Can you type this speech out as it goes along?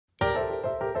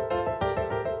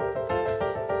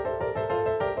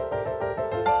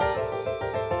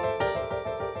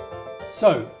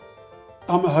So,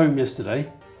 I'm at home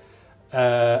yesterday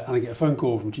and I get a phone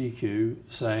call from GQ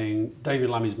saying David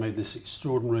Lammy's made this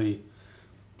extraordinary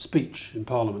speech in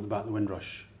Parliament about the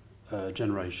Windrush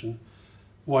generation.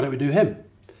 Why don't we do him?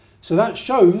 So that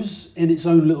shows in its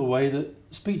own little way that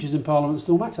speeches in Parliament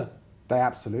still matter. They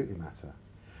absolutely matter.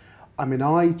 I mean,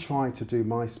 I try to do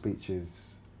my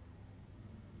speeches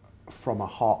from a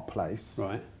heart place.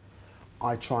 Right.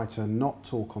 I try to not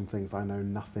talk on things I know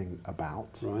nothing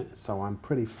about. Right. So I'm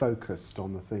pretty focused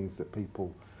on the things that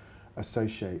people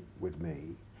associate with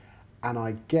me. And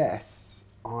I guess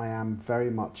I am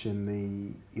very much in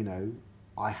the, you know,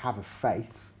 I have a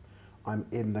faith. I'm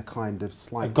in the kind of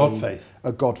slightly... A God faith.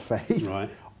 A God faith. Right.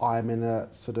 I'm in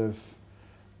a sort of,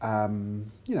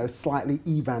 you know, slightly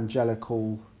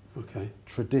evangelical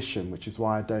tradition, which is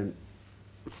why I don't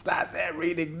stand there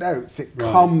reading notes. It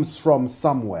comes from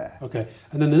somewhere. Okay.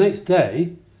 And then the next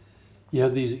day, you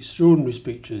had these extraordinary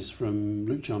speeches from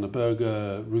Luciana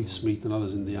Berger, Ruth Smeeth and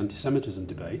others in the anti-Semitism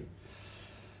debate.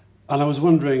 And I was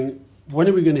wondering, when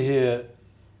are we going to hear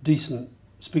decent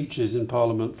speeches in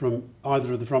Parliament from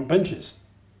either of the front benches?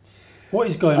 What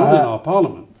is going on in our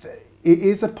Parliament? It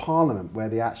is a Parliament where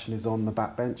the action is on the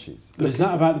back benches. But is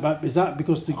that about the back? Is that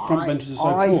because the front benches are so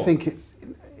poor? I think it's...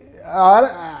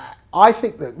 I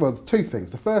think that, well, two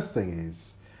things. The first thing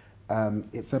is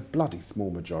it's a bloody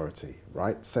small majority,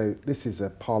 right? So this is a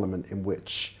Parliament in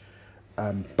which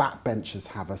backbenchers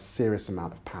have a serious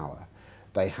amount of power.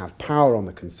 They have power on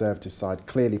the Conservative side.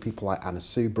 Clearly people like Anna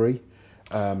Soubry,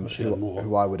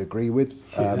 who I would agree with,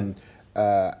 and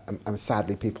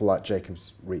sadly people like Jacob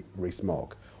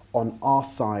Rees-Mogg. On our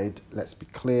side, let's be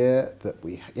clear that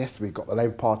we've got the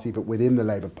Labour Party, but within the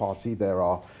Labour Party there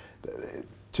are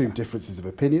two differences of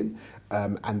opinion,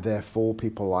 and therefore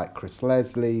people like Chris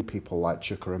Leslie, people like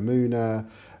Chuka Umunna,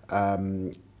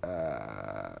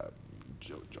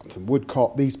 Jonathan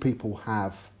Woodcock, these people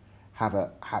have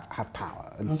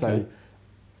power, and so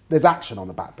there's action on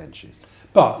the backbenches.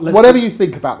 But whatever you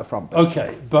think about the front benches.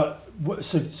 Okay, but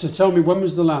so tell me, when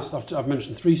was the last? I've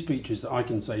mentioned 3 speeches that I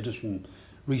can say just from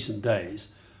recent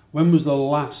days. When was the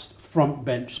last front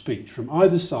bench speech from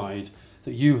either side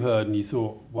that you heard and you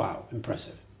thought, wow,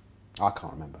 impressive? I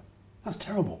can't remember. That's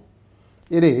terrible.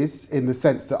 It is, in the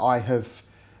sense that I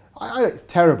know it's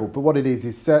terrible, but what it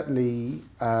is certainly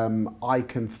I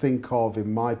can think of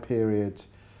in my period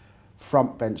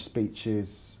front bench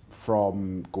speeches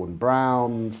from Gordon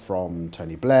Brown, from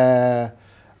Tony Blair,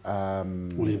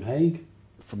 William Hague.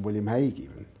 From William Hague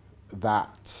even,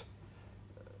 that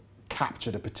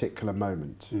captured a particular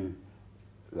moment.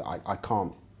 I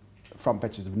can't... Front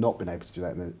benches have not been able to do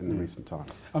that in the recent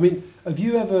times. I mean, have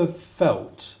you ever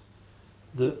felt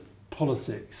that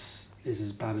politics is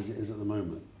as bad as it is at the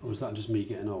moment? Or is that just me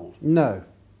getting old? No.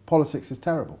 Politics is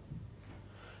terrible.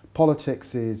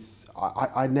 Politics is...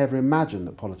 I never imagined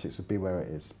that politics would be where it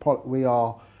is. We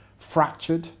are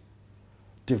fractured,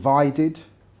 divided,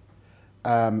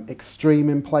 extreme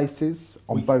in places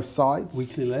on both sides.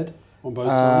 Weakly led on both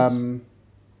sides?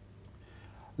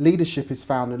 Leadership is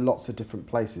found in lots of different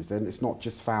places. Then it's not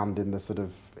just found in the sort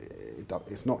of,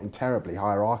 it's not in terribly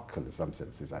hierarchical in some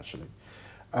senses actually.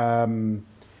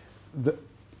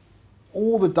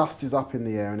 All the dust is up in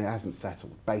the air and it hasn't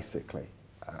settled basically,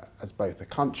 as both the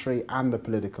country and the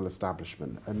political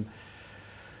establishment. And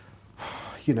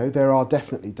you know, there are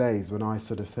definitely days when I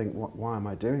sort of think, why am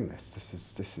I doing this?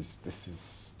 This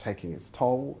is taking its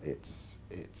toll.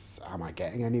 Am I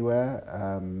getting anywhere?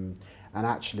 And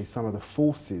actually some of the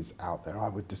forces out there I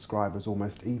would describe as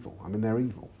almost evil. I mean, they're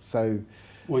evil. So...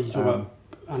 Well, you talk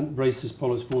about racist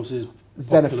forces,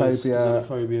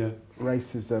 xenophobia,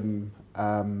 racism,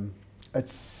 a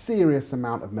serious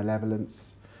amount of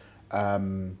malevolence.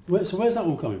 So where's that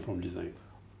all coming from, do you think?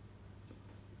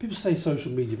 People say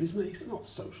social media, but it's not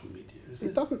social media, is it?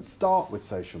 It doesn't start with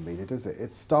social media, does it?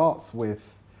 It starts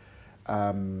with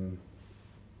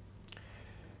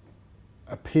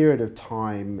a period of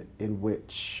time in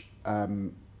which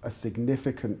a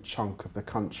significant chunk of the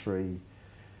country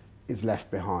is left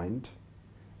behind.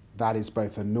 That is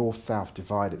both a north-south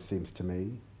divide, it seems to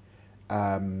me.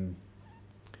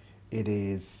 It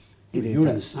is... You're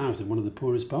in the south, in one of the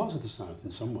poorest parts of the south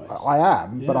in some ways. I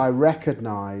am, but I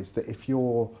recognise that if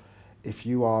you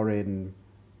are in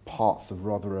parts of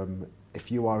Rotherham,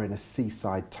 if you are in a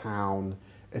seaside town,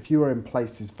 if you are in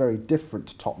places very different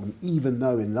to Tottenham, even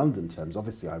though in London terms,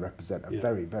 obviously I represent a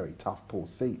very, very tough, poor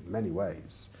seat in many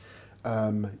ways,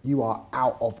 you are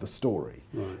out of the story.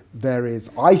 Right. There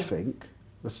is, I think,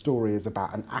 the story is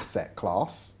about an asset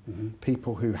class,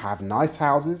 people who have nice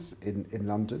houses in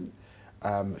London,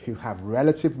 who have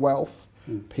relative wealth,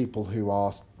 people who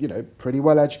are, you know, pretty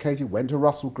well educated, went to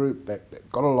Russell Group, they've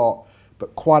got a lot,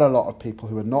 but quite a lot of people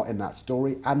who are not in that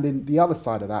story. And then the other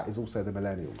side of that is also the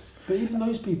millennials. But even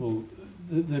those people,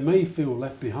 they may feel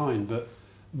left behind, but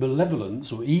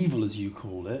malevolence, or evil as you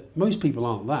call it, most people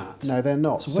aren't that. No, they're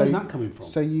not. So where's that coming from?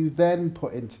 So you then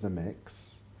put into the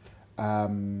mix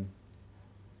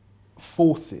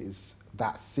forces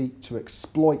that seek to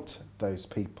exploit those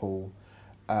people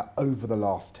over the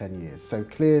last 10 years. So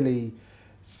clearly,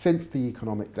 since the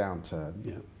economic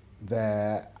downturn,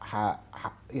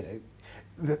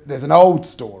 there's an old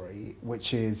story,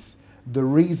 which is the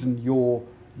reason your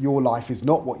life is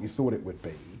not what you thought it would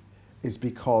be is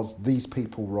because these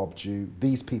people robbed you,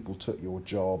 these people took your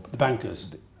job. The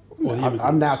bankers? Or the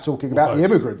I'm now talking about the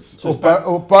immigrants. So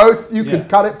or both. You could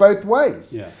cut it both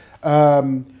ways. Yeah.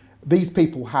 These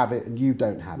people have it and you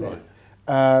don't have it.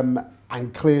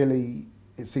 And clearly,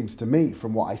 it seems to me,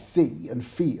 from what I see and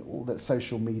feel, that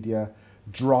social media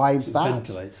drives that.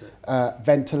 Ventilates it.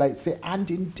 Ventilates it.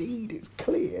 And indeed, it's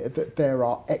clear that there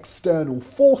are external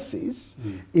forces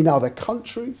in other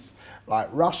countries, like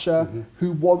Russia,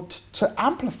 who want to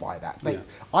amplify that.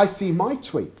 I see my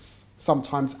tweets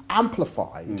sometimes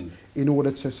amplified in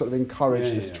order to sort of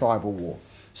encourage this tribal war.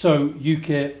 So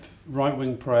UKIP,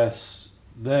 right-wing press,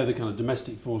 they're the kind of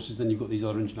domestic forces, then you've got these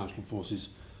other international forces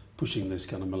pushing this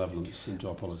kind of malevolence into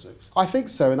our politics. I think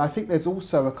so, and I think there's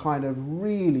also a kind of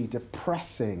really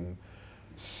depressing,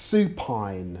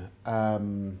 supine,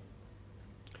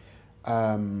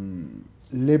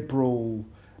 liberal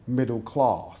middle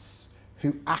class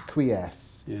who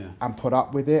acquiesce and put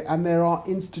up with it, and there are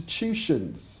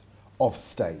institutions of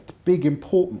state, big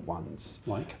important ones,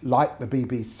 like the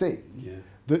BBC,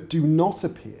 that do not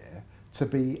appear to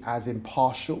be as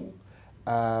impartial,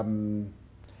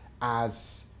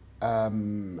 as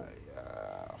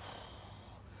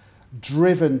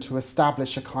driven to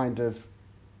establish a kind of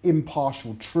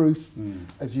impartial truth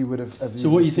as you would have. So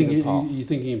what are you thinking? Are you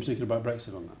thinking in particular about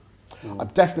Brexit on that? Or? I'm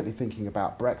definitely thinking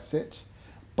about Brexit,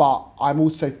 but I'm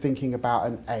also thinking about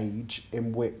an age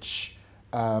in which,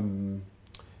 you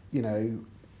know,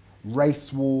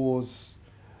 race wars,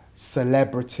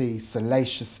 celebrity,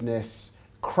 salaciousness,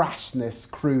 crassness,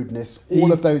 crudeness,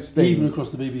 all of those things. Even across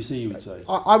the BBC, you would say?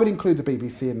 I would include the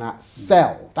BBC in that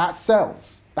That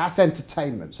sells. That's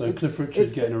entertainment. So Cliff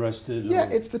Richard getting arrested? Yeah,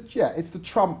 it's the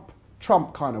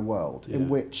Trump kind of world in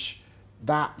which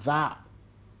that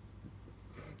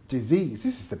disease,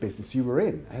 this is the business you were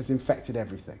in, has infected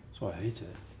everything. That's why I hate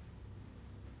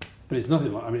it. But it's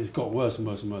nothing like, I mean, it's got worse and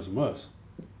worse and worse and worse.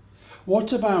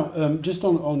 What about, just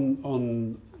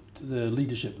on the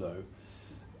leadership though,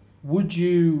 would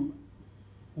you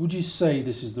say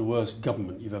this is the worst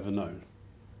government you've ever known?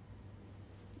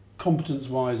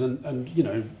 Competence-wise and you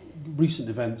know, recent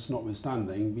events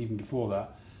notwithstanding, even before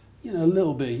that, you know, a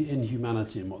little bit of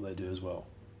inhumanity in what they do as well.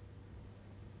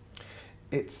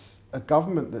 It's a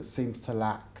government that seems to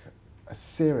lack a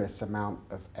serious amount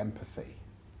of empathy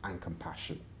and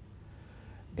compassion.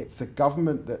 It's a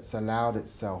government that's allowed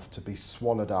itself to be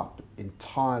swallowed up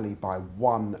entirely by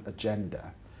one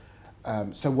agenda.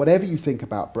 So whatever you think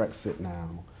about Brexit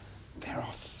now, there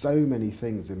are so many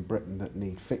things in Britain that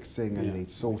need fixing and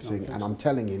need sorting, and I'm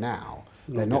telling you now,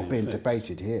 they're not being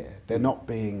debated here. They're not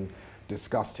being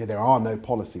discussed here. There are no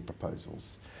policy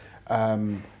proposals.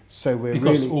 So we're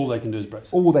because all they can do is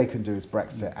Brexit. All they can do is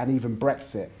Brexit, and even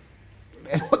Brexit,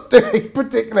 they're not doing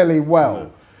particularly well.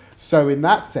 No. So in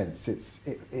that sense, it's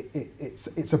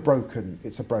a broken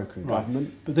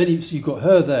government. But then you've got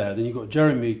her there, then you've got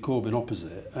Jeremy Corbyn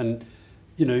opposite, and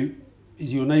you know,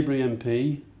 is your neighbouring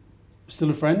MP still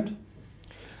a friend?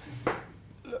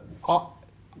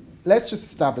 Let's just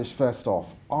establish first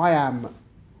off, I am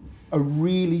a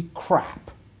really crap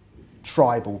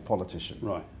tribal politician.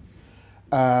 Right.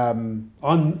 I'm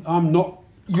not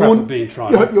crap at being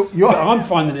tribal. I'm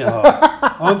finding it hard.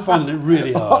 I'm finding it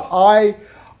really hard.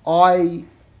 I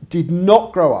did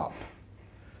not grow up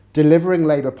delivering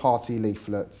Labour Party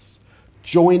leaflets,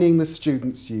 joining the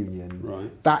Students' Union.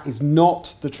 Right. That is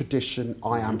not the tradition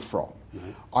I am from.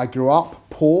 Right. I grew up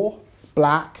poor,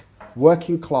 black,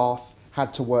 working class,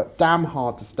 had to work damn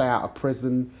hard to stay out of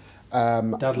prison.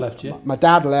 Dad left you? My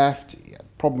dad left, he had a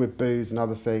problem with booze and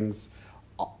other things.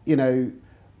 You know,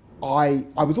 I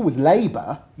was always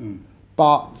Labour,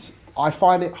 but I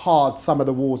find it hard, some of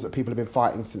the wars that people have been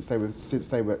fighting since they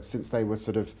were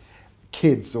sort of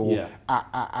kids or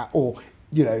or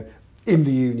you know, in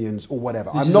the unions or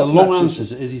whatever. This is a long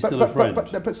answer. Is he still a friend?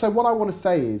 But so what I want to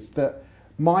say is that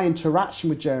my interaction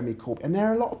with Jeremy Corbyn, and there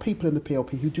are a lot of people in the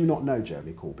PLP who do not know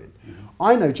Jeremy Corbyn.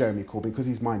 I know Jeremy Corbyn because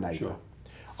he's my neighbour. Sure.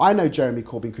 I know Jeremy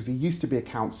Corbyn because he used to be a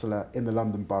councillor in the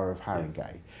London Borough of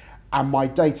Haringey. And my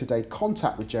day-to-day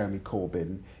contact with Jeremy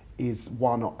Corbyn is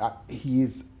he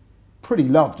is pretty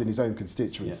loved in his own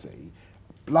constituency,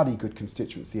 bloody good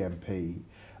constituency MP.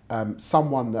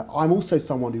 Someone that I'm also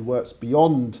someone who works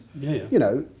beyond. You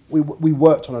know, we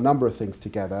worked on a number of things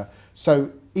together.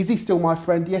 So is he still my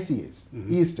friend? Yes, he is.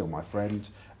 He is still my friend.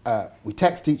 We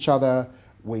text each other.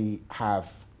 We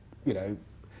have, you know,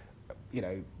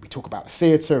 we talk about the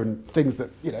theatre and things that,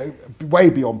 you know, way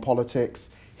beyond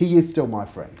politics. He is still my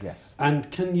friend, yes. And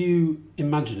can you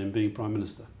imagine him being Prime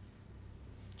Minister?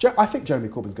 I think Jeremy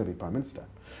Corbyn's going to be Prime Minister.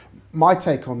 My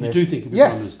take on this... You do think he'll be Prime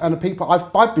Minister? Yes, and people,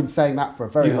 I've been saying that for a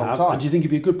very long time. And do you think he'd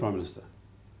be a good Prime Minister?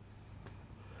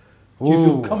 Do you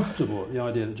feel comfortable at the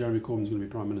idea that Jeremy Corbyn's going to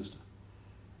be Prime Minister?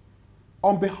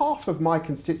 On behalf of my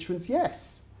constituents,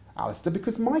 yes, Alastair,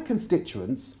 because my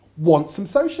constituents want some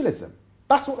socialism.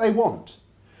 That's what they want.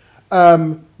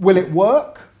 Will it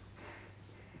work?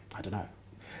 I don't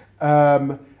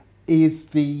know. Is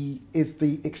the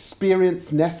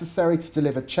experience necessary to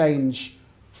deliver change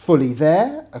fully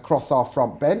there across our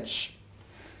front bench?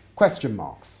 Question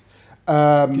marks.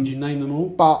 Could you name them all?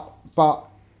 But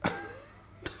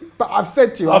I've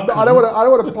said to you, I don't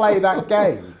want to play that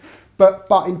game.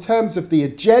 But in terms of the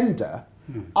agenda,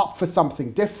 up for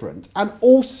something different, and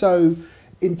also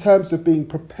in terms of being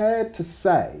prepared to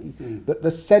say that the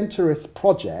centrist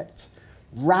project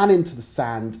ran into the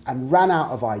sand and ran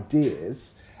out of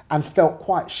ideas and felt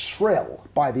quite shrill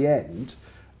by the end,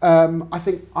 I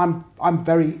think I'm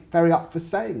very, very up for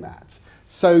saying that.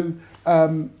 So,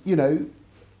 you know,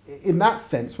 in that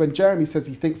sense, when Jeremy says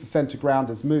he thinks the centre ground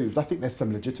has moved, I think there's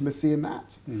some legitimacy in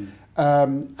that.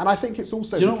 And I think it's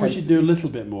also do you know what we should do a little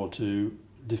bit more to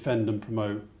defend and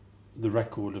promote the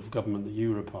record of government that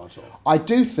you were a part of? I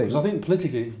do think... Because I think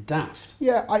politically it's daft.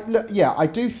 Yeah, I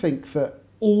do think that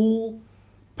all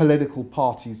political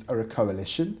parties are a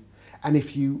coalition, and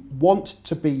if you want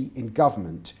to be in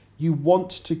government, you want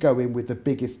to go in with the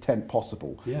biggest tent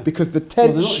possible, because the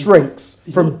tent shrinks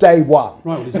from day one.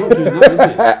 Right, well, he's not doing that, is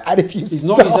he? And if you he's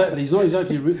not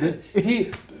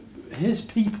exactly. His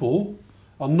people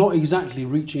are not exactly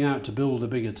reaching out to build a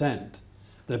bigger tent.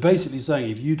 They're basically saying,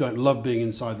 if you don't love being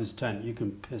inside this tent, you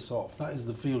can piss off. That is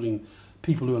the feeling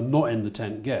people who are not in the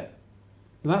tent get.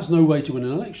 And that's no way to win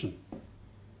an election.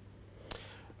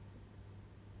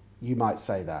 You might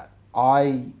say that.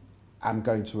 I am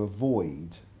going to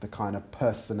avoid the kind of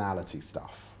personality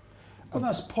stuff. Well,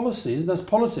 that's policies. That's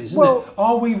politics, isn't it?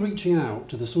 Are we reaching out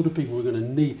to the sort of people we're going to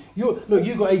need? Look,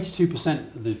 you got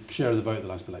 82% of the share of the vote at the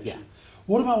last election. Yeah.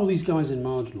 What about all these guys in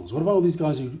marginals? What about all these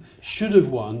guys who should have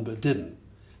won but didn't?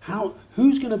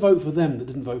 Who's going to vote for them that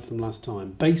didn't vote for them last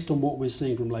time, based on what we're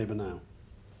seeing from Labour now?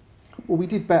 Well, we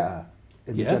did better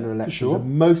in the general election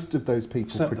than most of those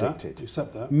people predicted.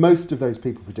 Accept that. Most of those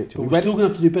people predicted. But we're still going to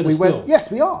have to do better still.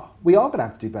 Yes, we are. We are going to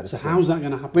have to do better still. So how's that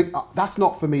going to happen? That's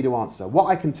not for me to answer. What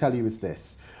I can tell you is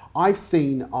this. I've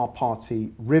seen our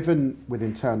party riven with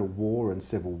internal war and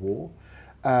civil war.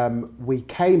 We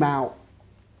came out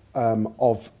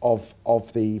of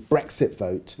the Brexit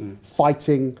vote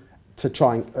fighting to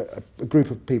try and a group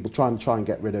of people try and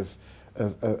get rid of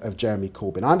Jeremy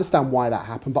Corbyn. I understand why that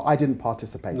happened, but I didn't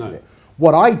participate in it.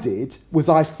 What I did was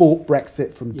I fought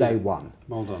Brexit from day one.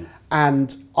 Well done.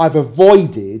 And I've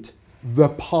avoided the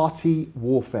party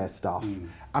warfare stuff.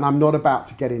 And I'm not about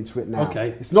to get into it now.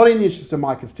 Okay. It's not in the interest of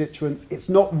my constituents. It's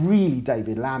not really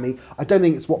David Lammy. I don't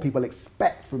think it's what people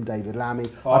expect from David Lammy.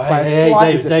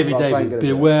 David,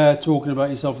 beware talking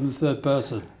about yourself in the third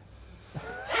person.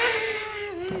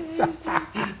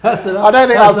 I don't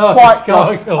think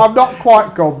I'm not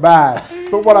quite gone mad.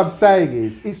 But what I'm saying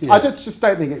is, I just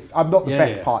don't think I'm not the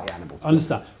best party animal. I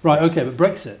understand. Right, okay, but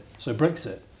Brexit. So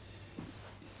Brexit,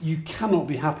 you cannot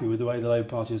be happy with the way the Labour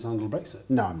Party has handled Brexit.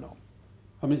 No, I'm not.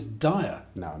 I mean, it's dire.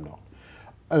 No, I'm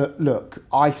not. Look,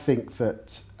 I think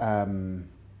that...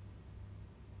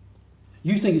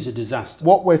 you think it's a disaster?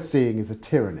 What we're seeing is a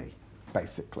tyranny,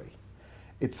 basically.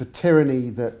 It's a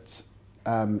tyranny that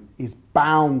is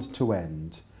bound to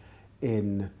end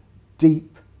in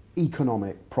deep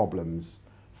economic problems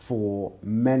for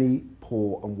many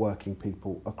poor and working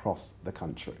people across the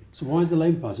country. So why is the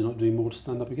Labour Party not doing more to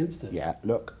stand up against it? Yeah,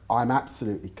 look, I'm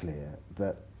absolutely clear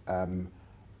that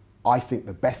I think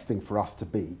the best thing for us to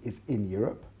be is in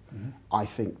Europe. I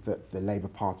think that the Labour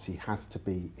Party has to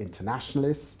be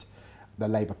internationalist. The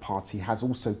Labour Party has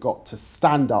also got to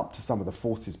stand up to some of the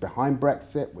forces behind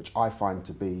Brexit, which I find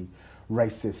to be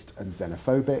racist and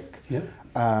xenophobic.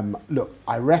 Look,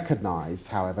 I recognise,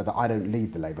 however, that I don't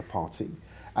lead the Labour Party,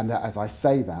 and that as I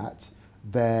say that,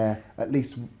 there, at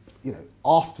least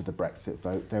after the Brexit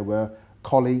vote, there were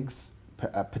colleagues,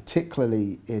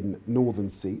 particularly in northern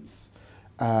seats,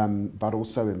 but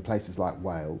also in places like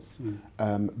Wales,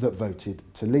 that voted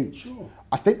to leave. Sure.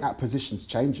 I think that position's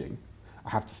changing, I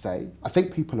have to say. I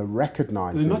think people are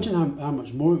recognising... Imagine how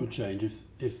much more it would change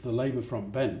if the Labour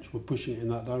front bench were pushing it in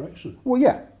that direction. Well,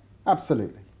 yeah,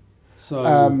 absolutely. So,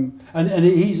 and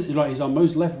he's our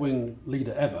most left-wing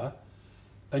leader ever,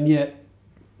 and yet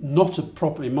in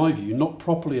my view, not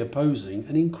properly opposing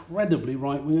an incredibly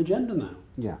right-wing agenda now.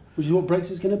 Yeah. Which is what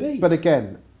Brexit's going to be. But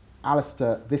again,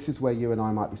 Alastair, this is where you and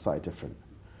I might be slightly different.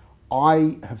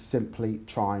 I have simply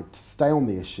tried to stay on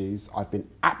the issues. I've been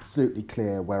absolutely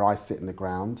clear where I sit in the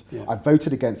ground. Yeah. I've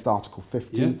voted against Article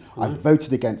 50. Yeah, I've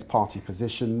voted against party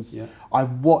positions. Yeah.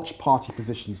 I've watched party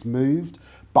positions moved,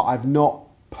 but I've not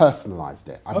personalised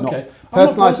it. I've Okay. not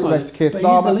personalised it in relation to Keir but he's the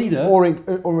Starmer leader. or in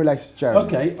relation to Jeremy.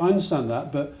 Okay, I understand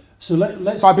that, but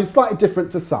let's... So I've been slightly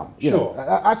different to some. Sure.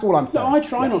 That's all I'm saying. No, I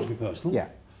try not to be personal. Yeah.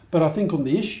 But I think on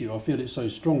the issue, I feel it so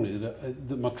strongly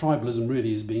that my tribalism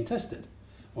really is being tested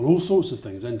on all sorts of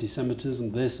things,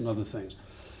 anti-Semitism, this and other things.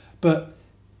 But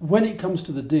when it comes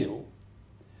to the deal,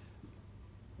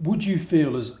 would you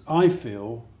feel, as I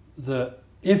feel, that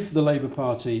if the Labour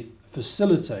Party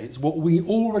facilitates what we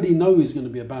already know is going to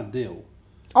be a bad deal...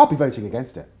 I'll be voting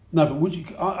against it. No, but would you?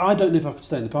 I don't know if I could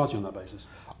stay in the party on that basis.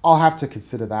 I'll have to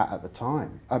consider that at the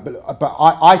time. But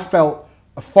I felt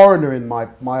a foreigner in my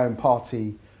own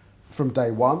party from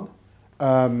day one.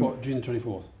 What, June the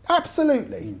 24th?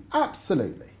 Absolutely,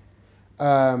 absolutely.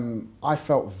 I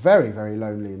felt very, very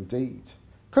lonely indeed.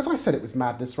 Because I said it was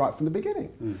madness right from the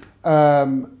beginning.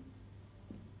 And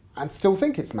still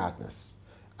think it's madness.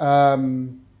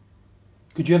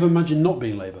 Could you ever imagine not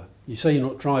being Labour? You say you're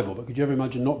not tribal, but could you ever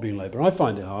imagine not being Labour? I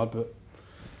find it hard, but...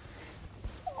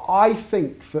 I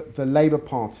think that the Labour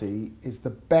Party is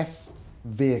the best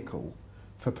vehicle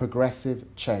for progressive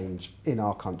change in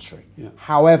our country. Yeah.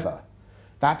 However,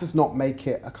 that does not make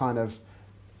it a kind of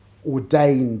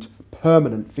ordained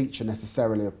permanent feature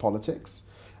necessarily of politics.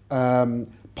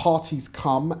 Parties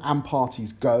come and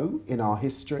parties go in our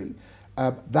history.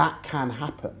 That can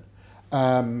happen.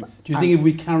 Do you think if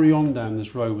we carry on down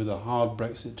this road with a hard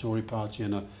Brexit Tory party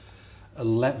and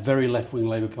a very left-wing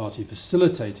Labour Party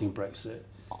facilitating Brexit,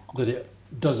 that it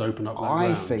does open up that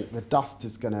ground? I think the dust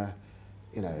is going to,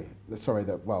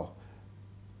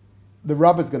 the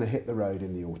rubber's going to hit the road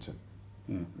in the autumn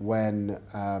when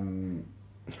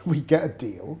we get a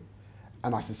deal,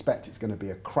 and I suspect it's going to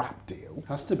be a crap deal.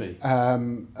 Has to be.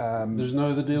 There's no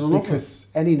other deal on offer.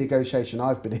 Because any negotiation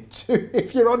I've been into,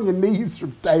 if you're on your knees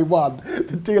from day one,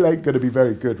 the deal ain't going to be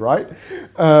very good, right?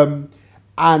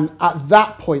 And at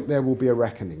that point, there will be a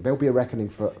reckoning. There'll be a reckoning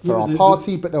for our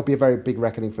party, but there'll be a very big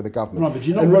reckoning for the government. Right, but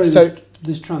you're not worried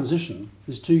this transition,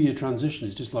 this 2-year transition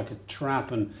is just like a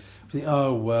trap, and think,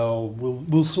 oh, well,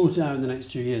 we'll sort it out in the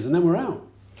next 2 years, and then we're out.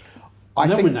 And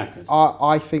then we're knackered.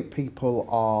 I think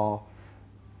people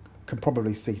can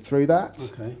probably see through that.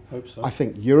 Okay, hope so. I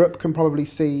think Europe can probably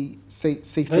see through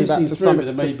that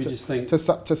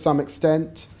to some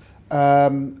extent.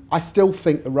 I still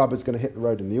think the rubber's going to hit the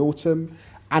road in the autumn,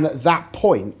 and at that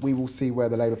point we will see where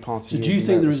the Labour Party is. So do you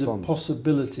think there is a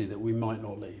possibility that we might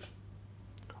not leave?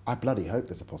 I bloody hope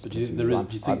there's a possibility.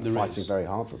 I'm fighting very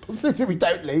hard for a possibility we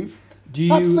don't leave.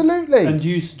 Absolutely. And do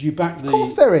you back the... Of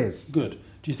course there is. Good.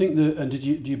 Do you think do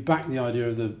you back the idea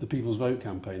of the People's Vote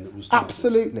campaign that was started?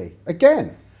 Absolutely.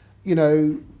 Again,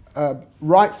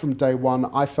 right from day one,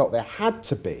 I felt there had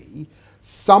to be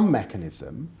some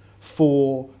mechanism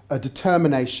for a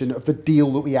determination of the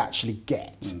deal that we actually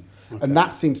get. Okay. And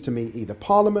that seems to me either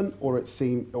Parliament or it's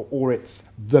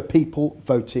the people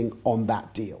voting on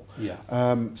that deal. Yeah.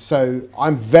 So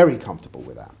I'm very comfortable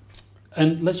with that.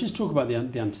 And let's just talk about the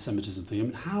anti-Semitism thing. I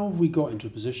mean, how have we got into a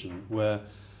position where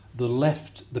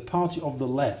the party of the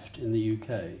left in the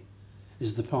UK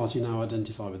is the party now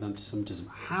identified with anti-Semitism?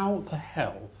 How the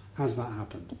hell has that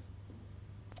happened?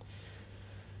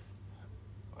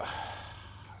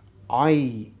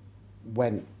 I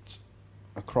went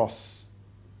across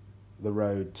the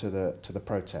road to the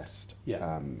protest,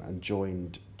 and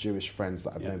joined Jewish friends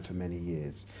that I've known for many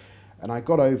years. And I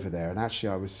got over there, and actually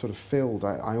I was sort of filled,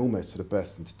 I almost sort of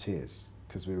burst into tears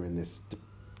because we were in this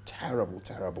terrible,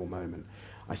 terrible moment.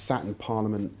 I sat in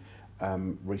Parliament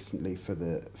recently for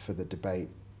the debate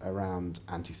around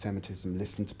anti-Semitism,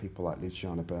 listened to people like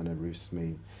Luciana Berner, Ruth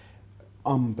Smee.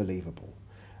 Unbelievable.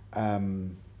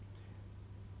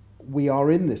 We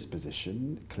are in this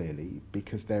position, clearly,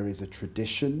 because there is a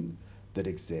tradition that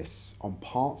exists on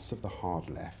parts of the hard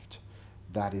left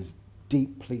that is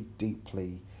deeply,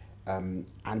 deeply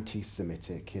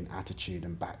anti-Semitic in attitude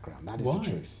and background. That is Why? the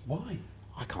truth. Why?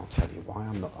 I can't tell you why.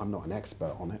 I'm not an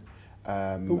expert on it.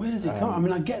 But where does it come? I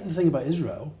mean, I get the thing about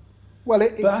Israel, Well,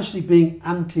 but actually being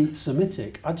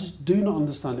anti-Semitic, I just do not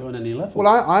understand it on any level. well,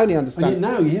 I only understand. And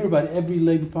yet now you hear about it every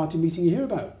Labour Party meeting you hear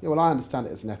about. Yeah, well, I understand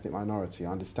it as an ethnic minority.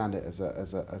 I understand it as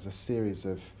a series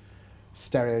of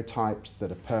stereotypes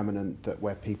that are permanent, that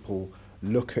where people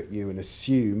look at you and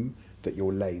assume that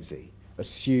you're lazy,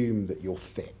 assume that you're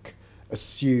thick,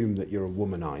 assume that you're a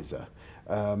womanizer,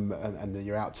 and that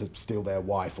you're out to steal their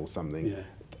wife or something. Yeah.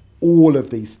 All of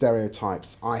these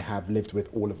stereotypes I have lived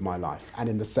with all of my life. And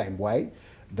in the same way,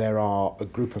 there are a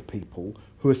group of people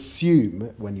who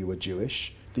assume when you were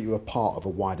Jewish that you were part of a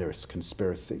wider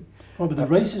conspiracy. Right, but the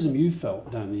racism you've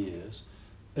felt down the years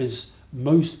is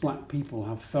most black people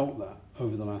have felt that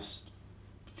over the last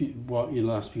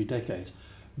few decades.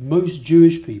 Most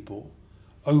Jewish people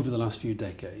over the last few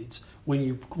decades, when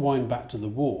you wind back to the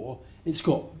war, it's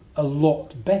got a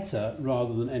lot better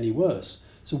rather than any worse.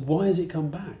 So why has it come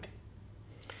back?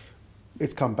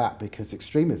 It's come back because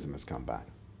extremism has come back.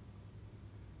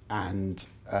 And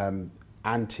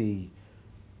anti-Semitic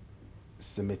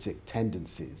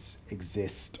tendencies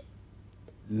exist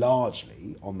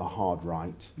largely on the hard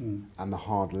right and the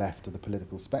hard left of the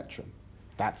political spectrum.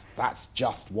 That's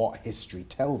just what history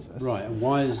tells us. Right, and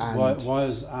why has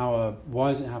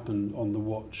it happened on the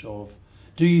watch of?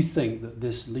 Do you think that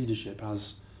this leadership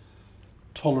has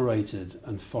tolerated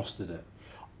and fostered it?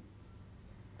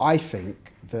 I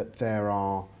think that there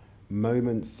are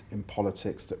moments in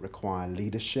politics that require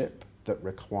leadership, that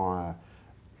require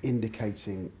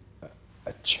indicating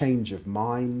a change of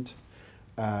mind,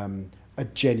 a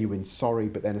genuine sorry,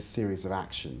 but then a series of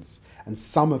actions. And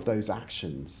some of those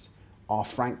actions are,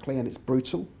 frankly, and it's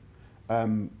brutal,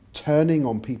 turning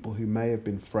on people who may have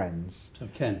been friends. So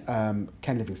Ken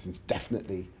Livingstone's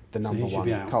definitely the number he should one.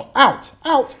 be out.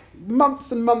 Out!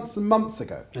 Months and months and months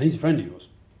ago. And he's a friend of yours.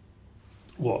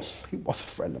 He was a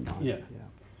friend of mine. Yeah.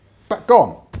 But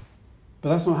gone. But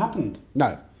that's not happened.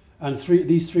 No. And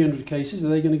these 300 cases, are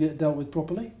they going to get dealt with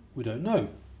properly? We don't know.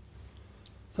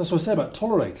 That's what I say about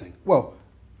tolerating. Well,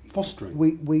 fostering.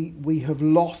 We have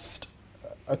lost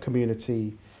a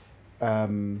community that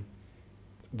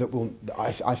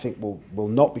I think will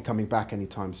not be coming back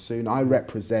anytime soon. I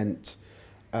represent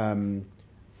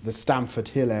the Stamford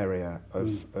Hill area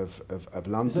of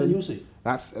London. Is that your seat?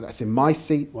 That's in my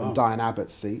seat. Wow. And Diane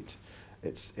Abbott's seat.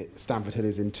 Stamford Hill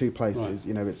is in two places. Right.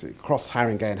 You know, it's across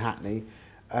Haringey and Hackney.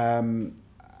 And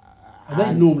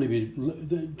they normally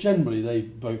generally they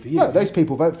vote for you. No, those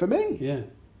people vote for me. Yeah.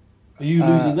 Are you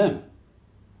losing them?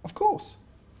 Of course.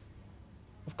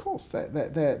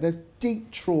 There's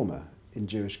deep trauma in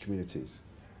Jewish communities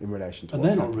in relation to and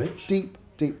what's they're not happened. rich. Deep.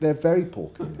 They're very poor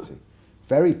community.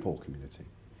 Very poor community.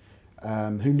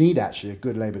 Who need actually a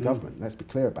good Labour government. Let's be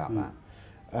clear about that.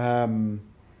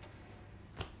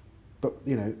 But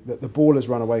you know, the ball has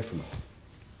run away from us,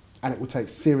 and it will take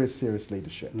serious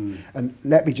leadership. And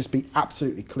let me just be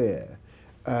absolutely clear: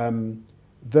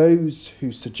 those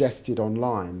who suggested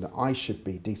online that I should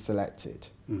be deselected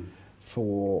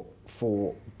for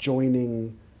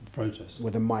joining protest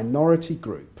with a minority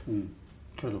group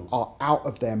Incredible. are out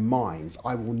of their minds.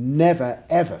 I will never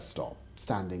ever stop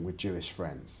standing with Jewish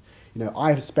friends. You know, I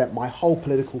have spent my whole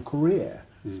political career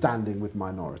standing with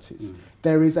minorities.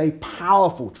 There is a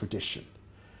powerful tradition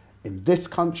in this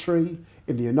country,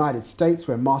 in the United States,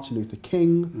 where Martin Luther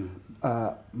King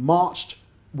marched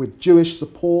with Jewish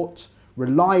support,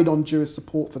 relied on Jewish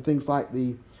support for things like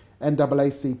the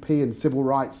NAACP and civil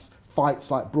rights fights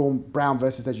like Brown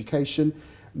versus Education.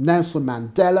 Nelson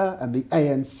Mandela and the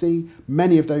ANC,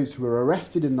 many of those who were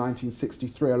arrested in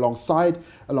 1963 alongside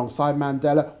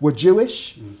Mandela were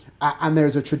Jewish. And there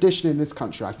is a tradition in this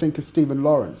country. I think of Stephen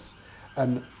Lawrence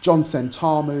and John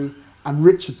Sentamu and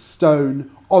Richard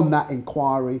Stone on that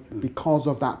inquiry because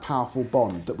of that powerful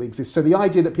bond that we exist. So the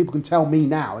idea that people can tell me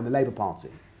now in the Labour Party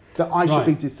that I should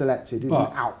be deselected is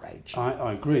an outrage.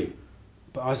 I agree.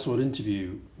 But I saw an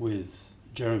interview with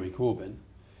Jeremy Corbyn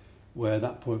where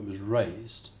that point was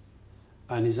raised,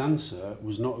 and his answer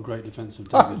was not a great defence of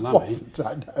David Lammy.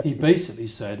 He basically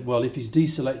said, well, if he's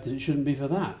deselected, it shouldn't be for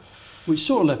that. Which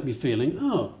sort of left me feeling,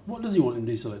 oh, what does he want him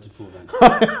deselected for then?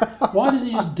 Why doesn't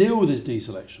he just deal with his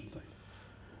deselection thing?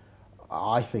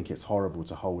 I think it's horrible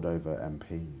to hold over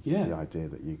MPs, the idea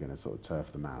that you're going to sort of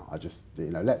turf them out. I just,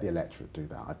 let the electorate do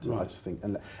that. I just think,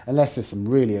 unless there's some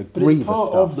really grievous stuff. But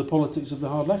it's part of the politics of the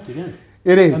hard left again.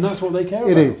 It is. And that's what they care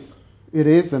about. It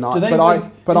is, and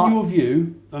in your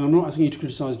view, and I'm not asking you to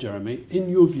criticise Jeremy, in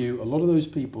your view, a lot of those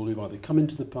people who've either come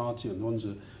into the party and the ones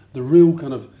who are the real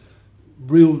kind of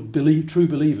true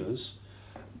believers,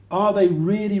 are they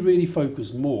really, really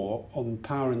focused more on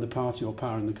power in the party or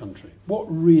power in the country? What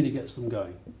really gets them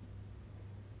going?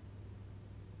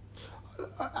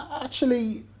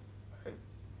 Actually,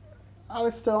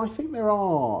 Alastair, I think there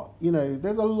are,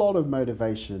 there's a lot of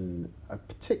motivation,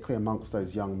 particularly amongst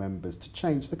those young members, to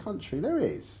change the country. There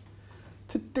is.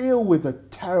 To deal with the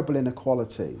terrible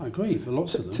inequality. I agree, for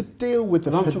lots of them. To deal with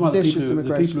the pernicious immigration.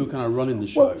 The people who are kind of running the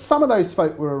show. Well, some of those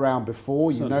folk were around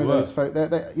before. You know those folk.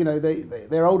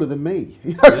 They're older than me.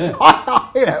 Yeah.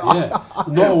 I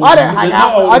don't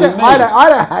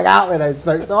hang out with those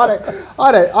folks. So I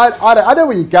know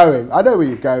where you're going. I know where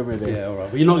you're going with this. Yeah, all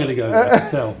right. But you're not going to go there, I can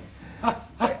tell.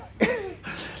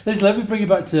 Listen, let me bring you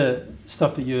back to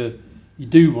stuff that you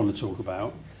do want to talk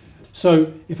about.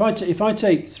 So if I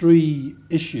take 3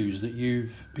 issues that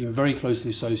you've been very closely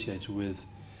associated with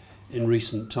in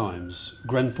recent times: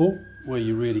 Grenfell, where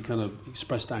you really kind of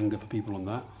expressed anger for people on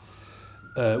that,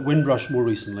 Windrush more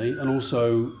recently, and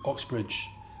also Oxbridge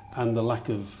and the lack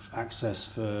of access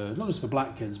for, not just for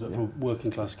black kids, but for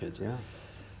working class kids. Yeah.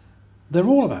 They're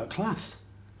all about class,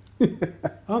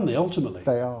 aren't they, ultimately?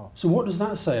 They are. So what does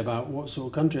that say about what sort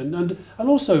of country? And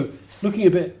also, looking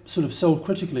a bit sort of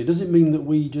self-critically, does it mean that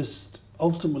we just,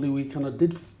 ultimately, we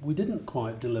didn't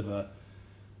quite deliver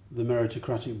the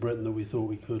meritocratic Britain that we thought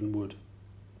we could and would?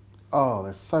 Oh,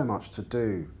 there's so much to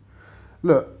do.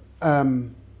 Look, at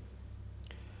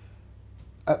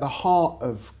the heart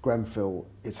of Grenfell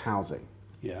is housing.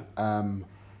 Yeah.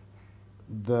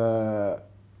 The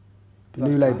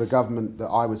new Labour government that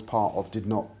I was part of did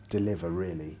not deliver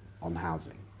really on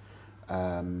housing.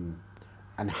 And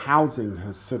housing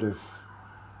has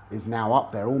is now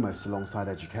up there almost alongside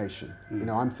education.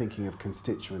 I'm thinking of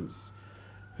constituents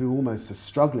who almost are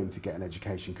struggling to get an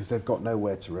education because they've got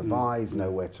nowhere to revise,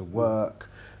 nowhere to work,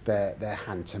 they're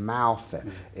hand to mouth, they're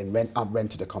in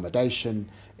rented accommodation.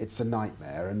 It's a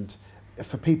nightmare. And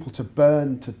for people to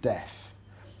burn to death,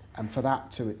 and for that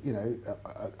to,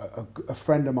 a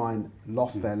friend of mine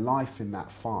lost their life in that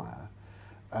fire,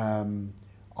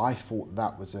 I thought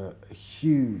that was a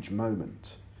huge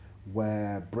moment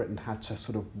where Britain had to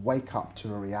sort of wake up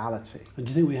to a reality. And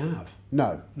do you think we have?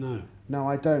 No. No. No,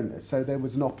 I don't. So there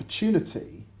was an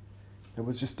opportunity. There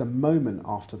was just a moment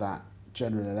after that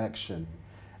general election.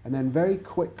 And then very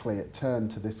quickly it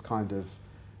turned to this kind of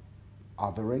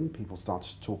othering. People started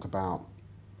to talk about,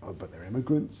 oh, but they're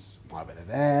immigrants, why were they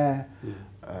there? Yeah.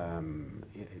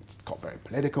 It's got very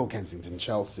political, Kensington,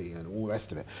 Chelsea, and all the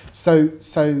rest of it. So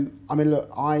I mean, look,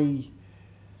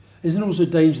 Isn't it also a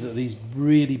danger that these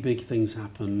really big things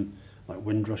happen, like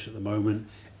Windrush at the moment,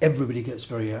 everybody gets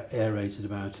very aerated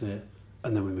about it,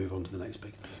 and then we move on to the next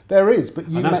big thing? There is, but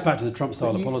that's back to the Trump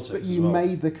style of politics. But you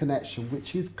made the connection,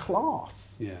 which is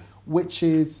class. Yeah. Which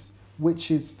is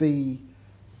the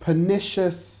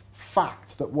pernicious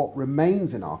fact that what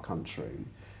remains in our country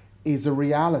is a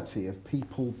reality of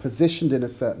people positioned in a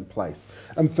certain place.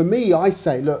 And for me, I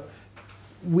say, look,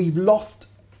 we've lost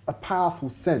a powerful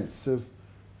sense of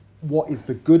what is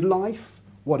the good life,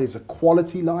 what is a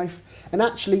quality life. And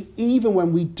actually, even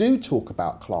when we do talk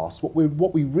about class, what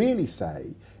we really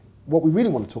say, what we really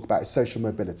want to talk about is social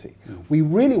mobility. We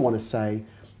really want to say,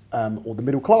 or the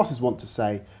middle classes want to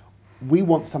say, we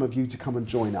want some of you to come and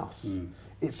join us.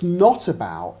 It's not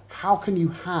about how can you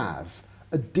have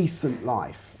a decent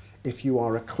life if you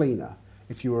are a cleaner,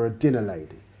 if you are a dinner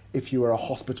lady, if you are a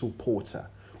hospital porter.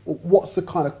 What's the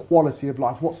kind of quality of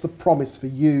life? What's the promise for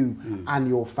you and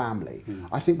your family?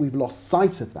 I think we've lost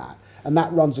sight of that, and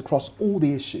that runs across all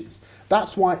the issues.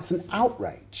 That's why it's an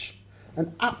outrage,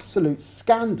 an absolute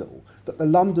scandal that the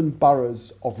London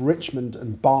boroughs of Richmond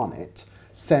and Barnet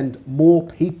send more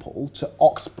people to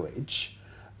Oxbridge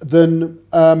than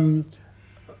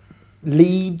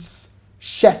Leeds,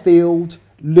 Sheffield,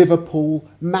 Liverpool,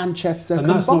 Manchester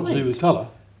combined. And that's not to do with colour.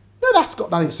 No, that's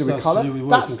got nothing to do with colour.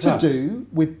 That's to do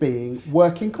with being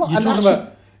working class. And actually,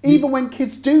 even when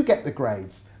kids do get the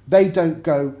grades, they don't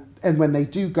go, and when they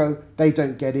do go, they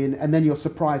don't get in, and then you're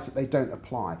surprised that they don't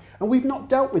apply. And we've not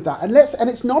dealt with that. And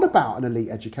it's not about an elite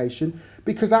education,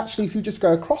 because actually, if you just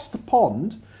go across the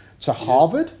pond to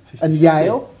Harvard and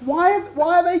Yale, why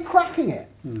are they cracking it?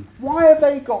 Why have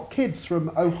they got kids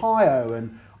from Ohio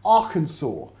and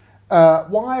Arkansas?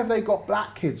 Why have they got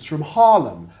black kids from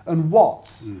Harlem and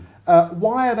Watts?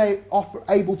 Why are they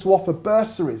able to offer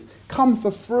bursaries? Come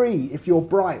for free if you're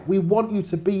bright. We want you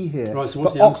to be here. Right, so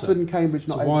what's but the Oxford answer? and Cambridge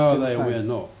not so able why to are do they the and same.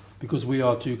 we're not? Because we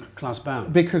are too class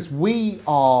bound. Because we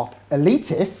are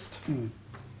elitist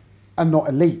and not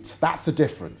elite. That's the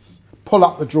difference. Pull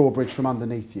up the drawbridge from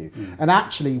underneath you. And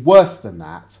actually, worse than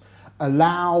that,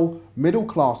 allow middle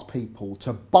class people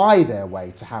to buy their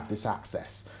way to have this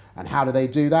access. And how do they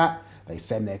do that? They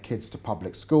send their kids to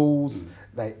public schools,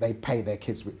 they pay their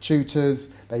kids with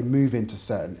tutors, they move into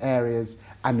certain areas,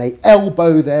 and they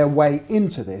elbow their way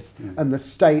into this, and the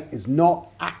state is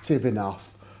not active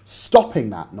enough stopping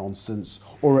that nonsense,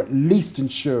 or at least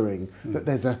ensuring that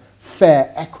there's a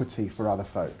fair equity for other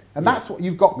folk. And that's what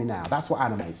you've got me now. That's what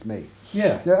animates me.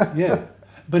 Yeah.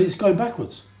 But it's going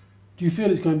backwards. Do you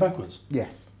feel it's going backwards?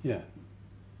 Yes. Yeah.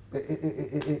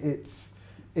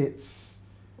 It's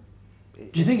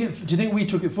do you think we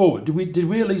took it forward? Did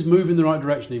we at least move in the right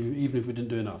direction, even if we didn't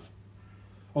do enough?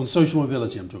 On social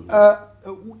mobility, I'm talking about.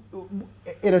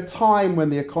 In a time when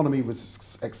the economy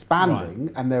was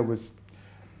expanding and there was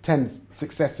 10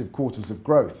 successive quarters of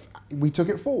growth, we took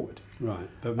it forward. Right.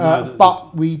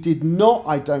 But we did not,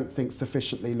 I don't think,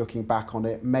 sufficiently, looking back on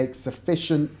it, make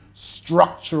sufficient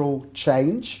structural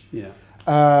change. Yeah.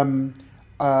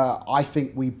 I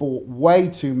think we bought way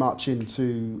too much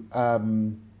into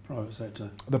private sector.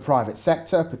 The private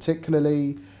sector,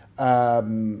 particularly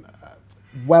wealth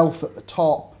at the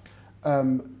top.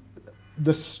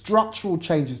 The structural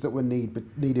changes that were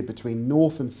needed between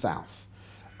north and south.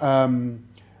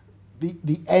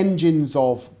 The engines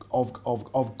of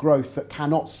growth that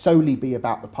cannot solely be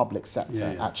about the public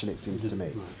sector, actually, it seems to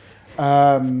me.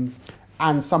 Right.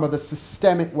 And some of the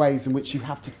systemic ways in which you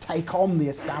have to take on the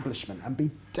establishment and be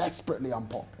desperately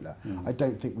unpopular, I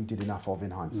don't think we did enough of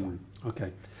in hindsight.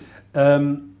 Okay.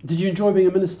 Did you enjoy being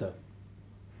a minister?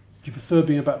 Did you prefer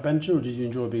being a backbencher, or did you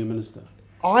enjoy being a minister?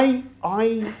 You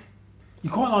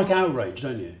quite like outrage,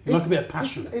 don't you? You like a bit of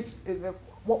passion.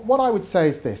 What I would say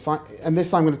is this, and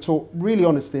this I'm going to talk really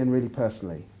honestly and really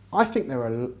personally. I think there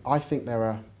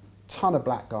are a ton of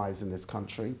black guys in this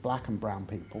country, black and brown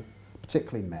people,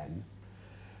 particularly men,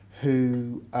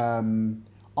 who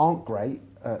aren't great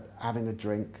at having a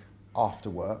drink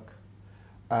after work,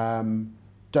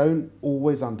 don't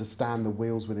always understand the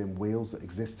wheels within wheels that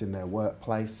exist in their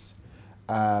workplace,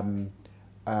 don't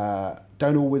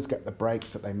always get the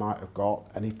breaks that they might have got,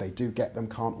 and if they do get them,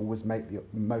 can't always make the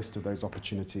most of those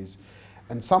opportunities.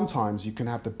 And sometimes you can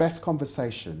have the best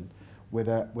conversation with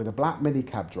a black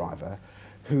minicab driver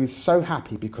who is so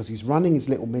happy because he's running his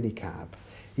little minicab.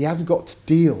 He hasn't got to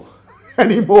deal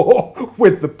anymore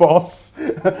with the boss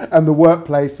and the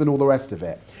workplace and all the rest of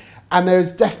it. And there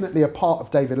is definitely a part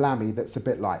of David Lammy that's a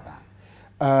bit like that.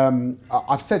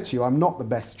 I've said to you, I'm not the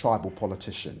best tribal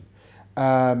politician.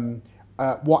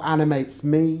 What animates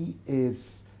me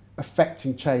is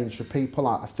affecting change for people.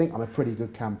 I think I'm a pretty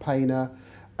good campaigner,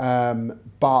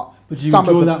 but do you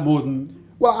enjoy that more than?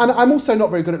 Well, and I'm also not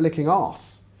very good at licking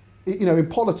arse. You know, in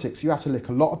politics, you have to lick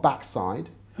a lot of backside.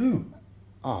 Who?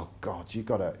 Oh God, you've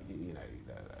got to, you know,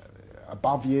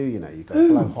 above you, you know, you've got to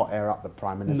blow hot air up the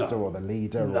Prime Minister or the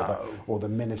leader or the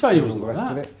Minister and all the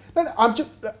rest of it. No, I'm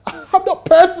not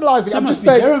personalising. I'm just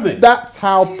saying Jeremy. That's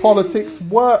how politics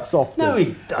works often. No,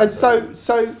 he doesn't. And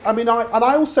so I mean,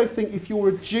 I also think if you're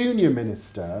a junior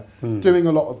minister doing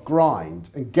a lot of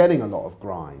grind and getting a lot of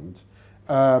grind,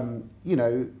 you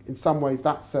know, in some ways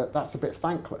that's a bit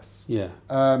thankless. Yeah.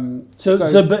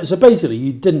 So basically,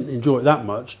 you didn't enjoy it that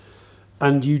much.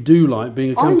 And you do like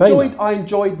being a campaigner. I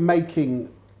enjoyed making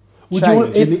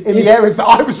change in the areas that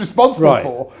I was responsible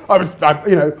for.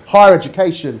 You know, higher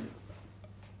education,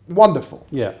 wonderful.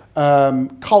 Yeah.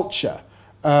 Culture,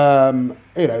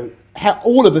 you know,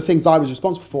 all of the things I was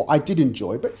responsible for, I did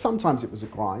enjoy, but sometimes it was a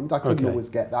grind. I couldn't always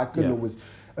get there. I couldn't always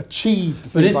achieve the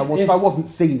things I wanted. I wasn't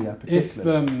senior,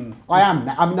 particularly.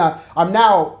 I'm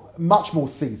now much more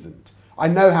seasoned. I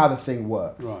know how the thing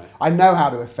works. Right. I know how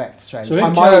to affect change. So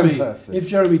I'm my own person. If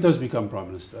Jeremy does become Prime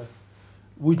Minister,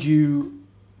 would you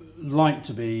like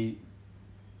to be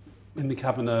in the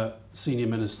cabinet, senior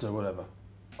minister, whatever?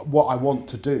 What I want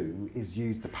to do is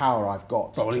use the power I've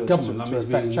got to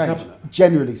affect change. Cabinet.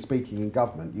 Generally speaking, in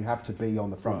government, you have to be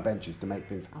on the front benches to make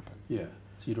things happen. Yeah, so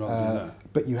you'd rather do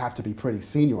that. But you have to be pretty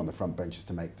senior on the front benches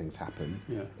to make things happen.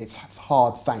 Yeah. It's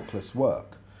hard, thankless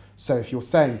work. So if you're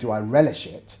saying, do I relish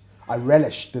it? I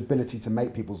relish the ability to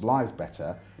make people's lives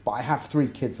better, but I have 3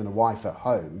 kids and a wife at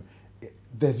home.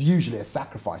 There's usually a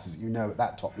sacrifice, as you know, at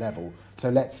that top level. So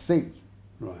let's see.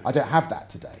 Right. I don't have that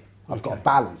today. I've got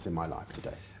balance in my life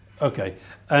today. Okay.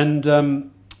 And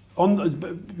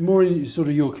more in sort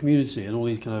of your community and all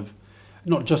these kind of,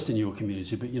 not just in your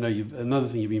community, but, you know, another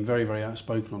thing you've been very, very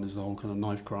outspoken on is the whole kind of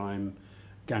knife crime,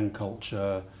 gang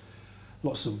culture,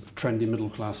 lots of trendy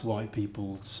middle-class white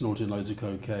people snorting loads of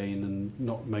cocaine and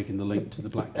not making the link to the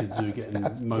black kids who are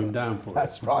getting mown down for it.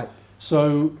 That's right.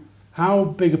 So how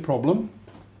big a problem?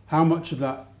 How much of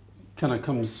that kind of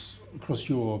comes across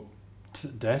your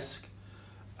desk?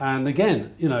 And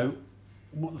again, you know,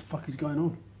 what the fuck is going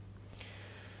on?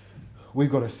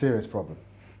 We've got a serious problem.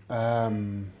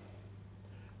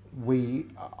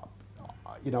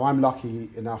 You know, I'm lucky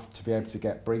enough to be able to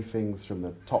get briefings from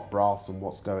the top brass on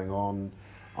what's going on.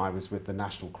 I was with the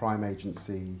National Crime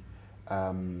Agency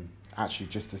actually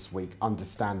just this week,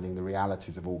 understanding the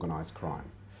realities of organised crime.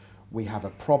 We have a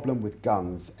problem with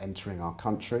guns entering our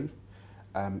country,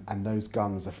 and those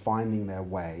guns are finding their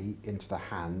way into the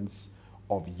hands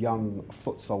of young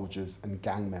foot soldiers and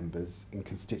gang members in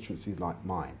constituencies like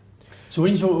mine. So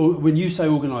when you say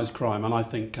organised crime, and I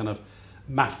think kind of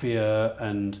mafia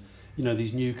and, you know,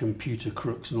 these new computer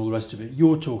crooks and all the rest of it,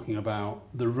 you're talking about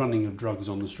the running of drugs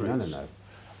on the streets. No.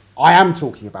 I am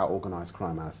talking about organised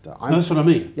crime, Alastair. That's what I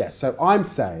mean. Yes, so I'm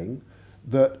saying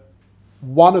that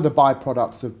one of the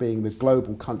byproducts of being the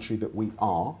global country that we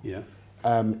are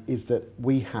is that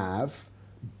we have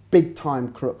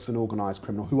big-time crooks and organised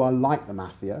criminals who are like the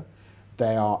mafia.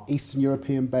 They are Eastern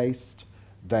European based,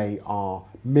 they are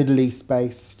Middle East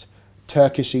based,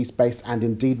 Turkish East based, and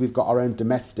indeed we've got our own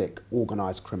domestic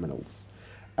organised criminals.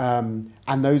 And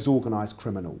those organised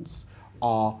criminals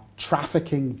are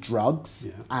trafficking drugs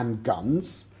and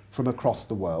guns from across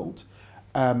the world.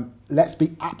 Let's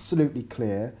be absolutely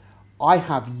clear. I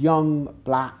have young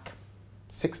black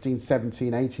 16,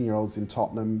 17, 18-year-olds in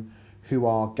Tottenham who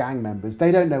are gang members.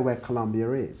 They don't know where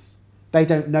Colombia is. They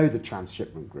don't know the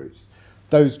transshipment routes.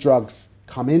 Those drugs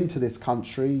come into this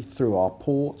country through our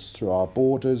ports, through our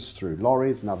borders, through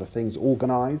lorries and other things,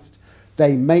 organised.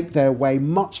 They make their way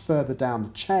much further down the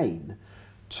chain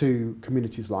to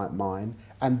communities like mine,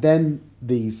 and then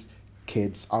these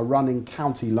kids are running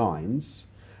county lines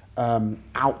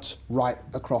out right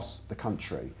across the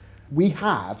country. We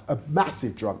have a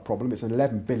massive drug problem. It's an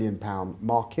 £11 billion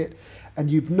market, and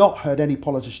you've not heard any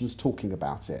politicians talking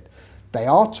about it. They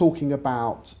are talking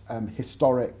about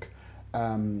historic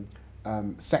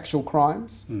sexual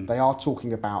crimes. They are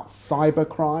talking about cyber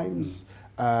crimes.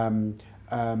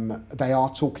 They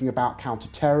are talking about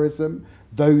counter-terrorism.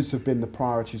 Those have been the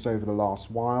priorities over the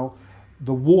last while.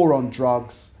 The war on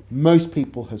drugs, most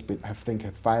people have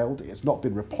failed. It's not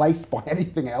been replaced by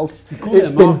anything else. It's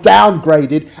been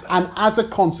downgraded. And as a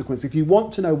consequence, if you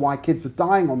want to know why kids are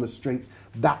dying on the streets,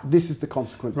 this is the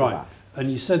consequence of that.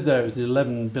 And you said there it was an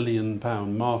 £11 billion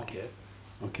market.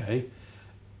 Okay.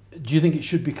 Do you think it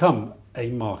should become a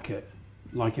market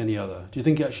like any other? Do you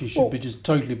think it actually should be just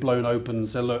totally blown open and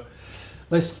say, look,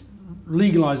 let's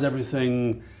legalise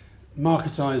everything,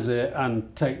 marketise it, and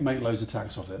make loads of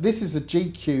tax off it? This is a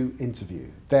GQ interview.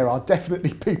 There are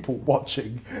definitely people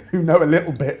watching who know a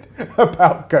little bit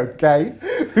about cocaine,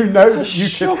 who know that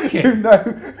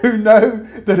who know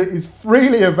that it is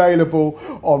freely available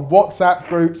on WhatsApp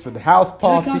groups and house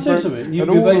party groups and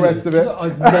all the rest of it.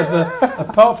 I've never,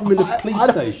 apart from in a police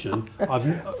station,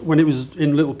 when it was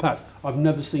in little Pat, I've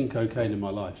never seen cocaine in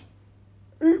my life.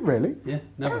 Really? Yeah,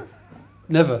 never.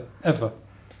 Never, ever.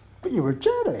 But you were a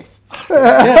journalist.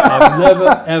 Yeah, I've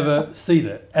never, ever seen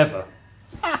it, ever.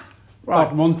 Right.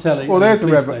 From on telly. Well, there's a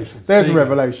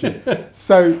revelation.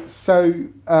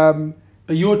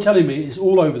 But you're telling me it's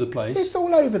all over the place. It's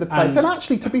all over the place. And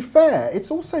actually, to be fair, it's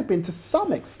also been to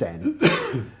some extent,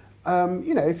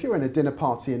 you know, if you're in a dinner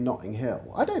party in Notting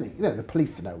Hill, I don't think, you know, the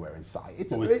police are nowhere in sight.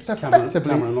 It's effectively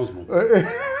Cameron Osborne.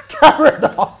 Cameron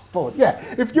Osborne. Yeah,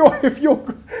 if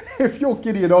you're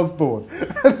Gideon Osborne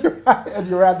and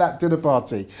you're at that dinner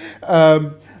party,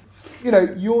 you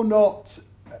know, you're not.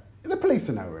 The police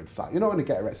are nowhere in sight. You're not going to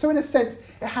get arrested. So in a sense,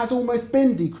 it has almost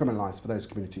been decriminalised for those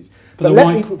communities. For the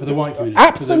white community.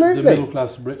 Absolutely. For the middle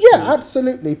class rich. Yeah, community.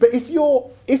 Absolutely. But if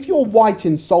you're white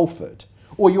in Salford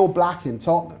or you're black in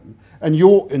Tottenham and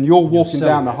you're walking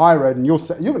down the high road and you're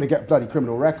going to get a bloody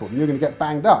criminal record and you're going to get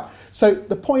banged up. So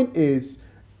the point is,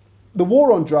 the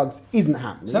war on drugs isn't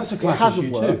happening. So that's a class issue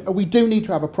too. And we do need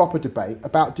to have a proper debate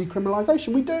about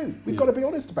decriminalisation. We do. We've got to be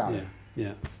honest about it.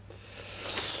 Yeah.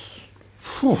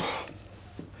 Whew.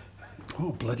 What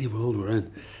a bloody world we're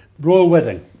in. Royal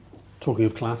wedding. Talking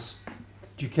of class,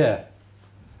 do you care?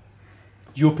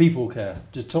 Do your people care?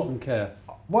 Does Tottenham care?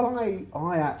 Well,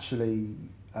 I actually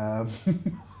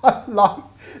like.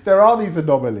 There are these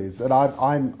anomalies, and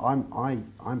I'm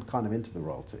kind of into the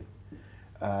royalty.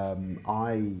 I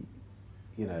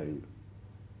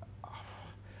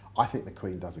think the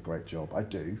Queen does a great job. I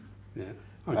do. Yeah,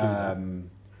 I do.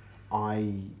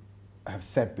 I have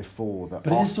said before that.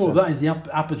 But it's sort of, that is the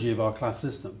apogee of our class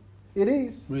system. It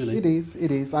is. Really? It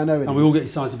is. I know it is. And we all get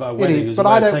excited about a wedding. It is, but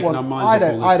I don't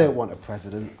want a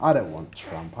president. I don't want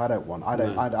Trump.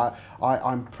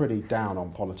 I'm pretty down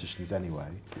on politicians anyway.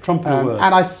 Trump in a word.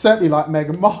 And I certainly like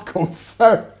Meghan Markle.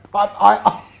 So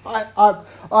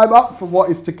I'm up for what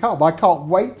is to come. I can't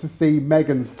wait to see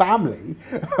Meghan's family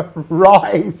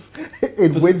arrive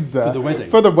in Windsor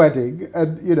for the wedding,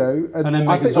 and and then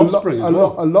I Meghan's think offspring as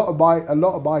well. A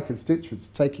lot of my constituents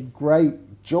are taking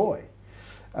great joy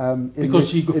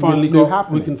because we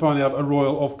can finally have a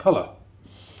royal of colour.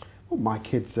 Well, my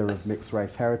kids are of mixed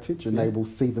race heritage, and they will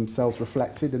see themselves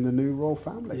reflected in the new royal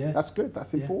family. Yeah. That's good.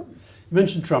 That's important. You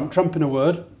mentioned Trump. Trump in a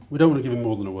word. We don't want to give him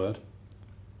more than a word.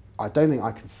 I don't think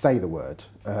I can say the word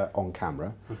on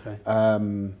camera. Okay.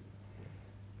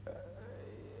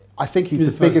 I think he's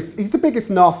the biggest. He's the biggest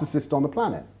narcissist on the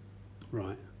planet.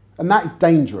 Right. And that is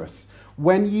dangerous.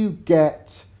 When you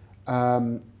get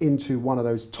into one of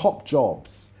those top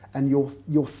jobs and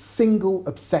your single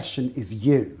obsession is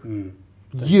you.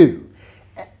 You.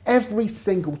 Every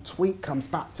single tweet comes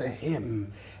back to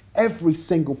him. Every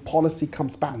single policy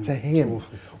comes back to him.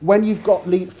 When you've got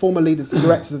former leaders and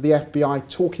directors of the FBI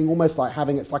talking almost like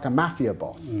having it's like a mafia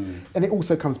boss, and it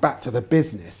also comes back to the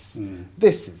business.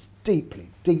 This is deeply,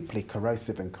 deeply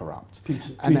corrosive and corrupt.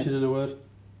 Putin in a word?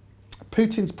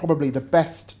 Putin's probably the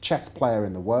best chess player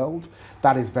in the world.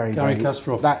 That is very, Gary very...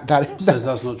 Kasparov says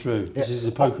that's not true. This is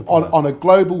a poker player. On a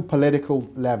global political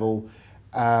level,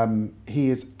 he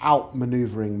is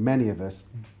outmanoeuvring many of us,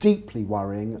 deeply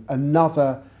worrying.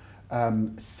 Another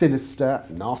sinister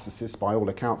narcissist, by all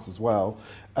accounts as well,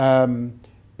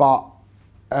 but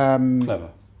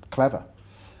clever.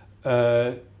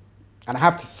 And I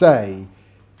have to say,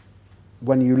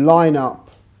 when you line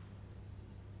up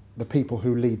the people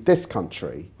who lead this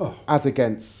country as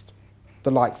against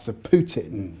the likes of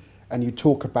Putin, and you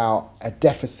talk about a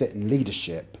deficit in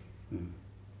leadership,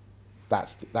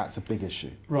 that's a big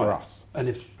issue for us. And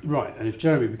if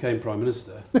Jeremy became Prime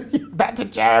Minister... Back to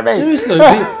Jeremy! Seriously,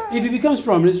 if he becomes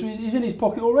Prime Minister, he's in his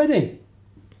pocket already.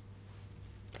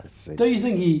 Let's see. Don't you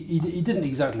think he didn't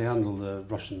exactly handle the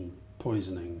Russian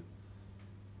poisoning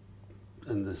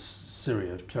and the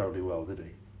Syria terribly well, did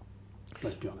he?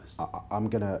 Let's be honest. I'm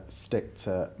going to stick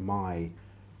to my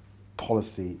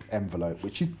policy envelope,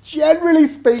 which is generally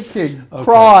speaking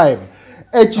crime,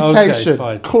 education,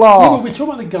 class. Yeah, but we're talking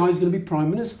about the guy who's going to be Prime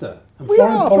Minister. And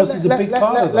foreign policy is a big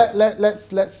part of that.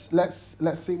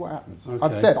 Let's see what happens. Okay.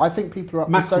 I've said, I think people are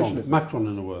up for socialism. Macron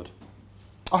in a word.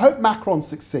 I hope Macron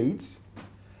succeeds.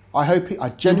 I hope I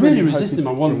genuinely You're really resisting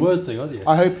my one word thing, aren't you?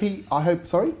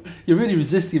 Sorry? You're really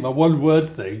resisting my one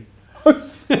word thing.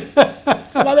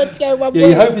 Am I meant to go one word?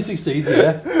 You hope he succeeds,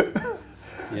 yeah.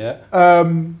 Yeah.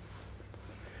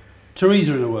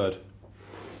 Theresa in a word.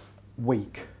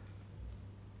 Weak.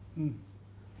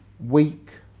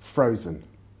 Weak, frozen.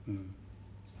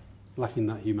 Lacking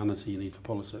that humanity you need for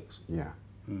politics. Yeah.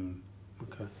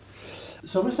 Okay.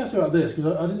 So I must ask you about this,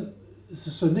 because I didn't...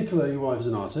 So Nicola, your wife, is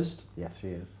an artist. Yes, she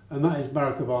is. And that is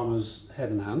Barack Obama's head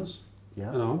and hands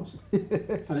and arms.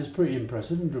 Yes. And it's pretty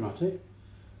impressive and dramatic.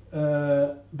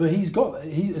 But has he got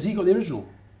the original?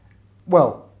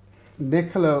 Well,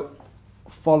 Nicola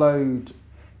followed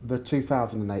the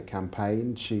 2008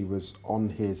 campaign. She was on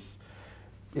his,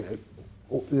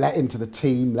 let into the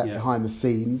team, behind the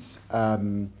scenes.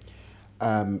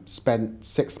 Spent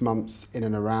 6 months in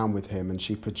and around with him, and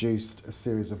she produced a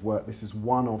series of work. This is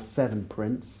one of 7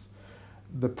 prints.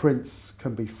 The prints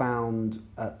can be found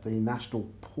at the National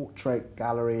Portrait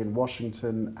Gallery in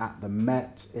Washington, at the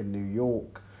Met in New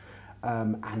York,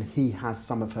 and he has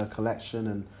some of her collection,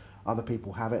 and other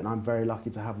people have it, and I'm very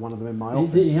lucky to have one of them in my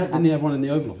office. Didn't he have one in the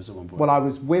Oval Office at one point? Well, I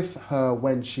was with her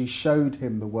when she showed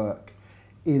him the work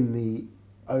in the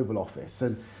Oval Office,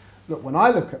 and look, when I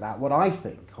look at that, what I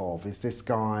think of is this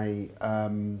guy,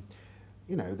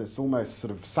 that's almost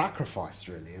sort of sacrificed,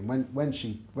 really. And when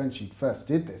she first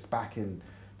did this back in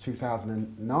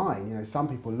 2009, some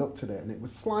people looked at it and it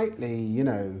was slightly,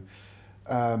 I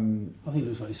think it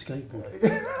looks like a skateboard.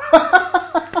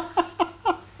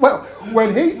 Well,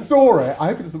 when he saw it, I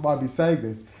hope he doesn't mind me saying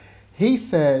this. He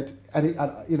said, he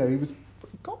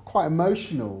got quite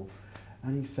emotional,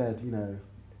 and he said,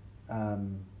 I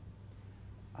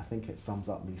think it sums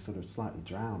up me sort of slightly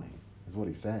drowning, is what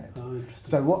he said. Oh,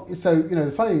 interesting. So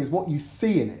the funny thing is what you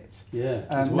see in it. Yeah.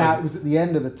 Now it was at the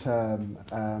end of the term.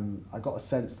 I got a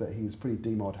sense that he was pretty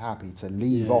demod happy to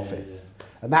leave office,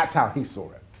 and that's how he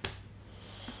saw it.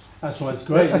 That's why it's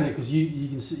great, isn't it? Because you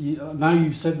can see, now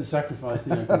you've said the sacrifice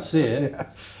thing, I can see it. Yeah.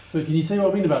 But can you see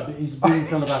what I mean about it? He's being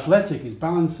kind of athletic, he's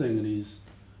balancing, and he's...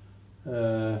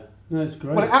 no, it's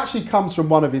great. Well, it actually comes from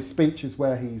one of his speeches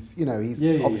where he's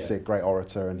obviously a great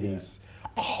orator, and he's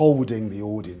holding the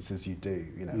audience as you do,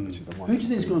 which is a wonderful Who do you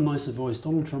think's got a nicer voice,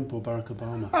 Donald Trump or Barack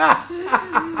Obama?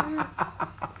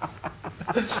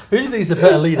 Who do you think is a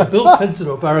better leader, Bill Clinton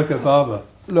or Barack Obama?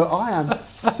 Look, I am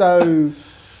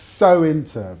so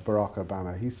into Barack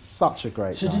Obama. He's such a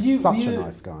great guy, such a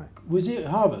nice guy. Was he at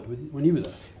Harvard when you were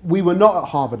there? We were not at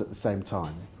Harvard at the same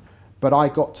time, but I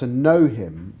got to know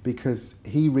him because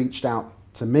he reached out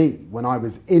to me when I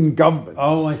was in government.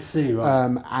 Oh, I see,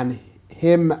 right. And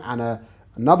him and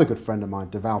another good friend of mine,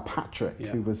 Deval Patrick,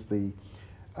 who was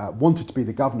wanted to be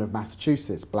the governor of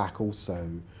Massachusetts, black also,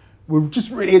 were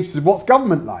just really interested in what's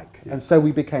government like. And so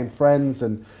we became friends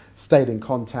and stayed in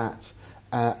contact.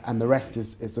 And the rest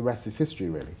is history,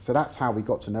 really. So that's how we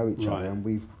got to know each other, and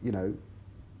we've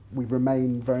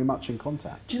remained very much in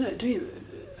contact.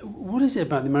 What is it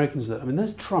about the Americans that, I mean,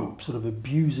 there's Trump sort of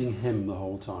abusing him the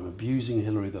whole time, abusing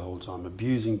Hillary the whole time,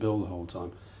 abusing Bill the whole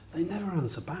time. They never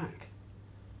answer back.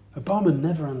 Obama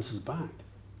never answers back.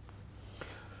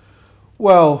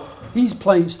 Well, he's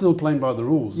still playing by the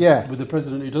rules. Yes. With the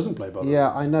president who doesn't play by the rules.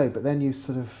 Yeah, I know, but then you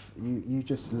sort of you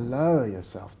just lower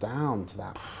yourself down to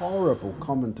that horrible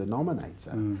common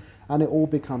denominator, and it all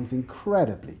becomes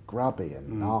incredibly grubby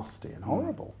and nasty and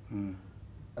horrible.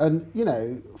 And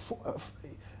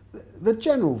the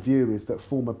general view is that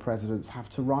former presidents have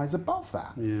to rise above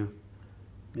that. Yeah.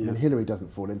 I mean, Hillary doesn't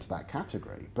fall into that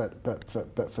category, but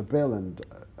for Bill and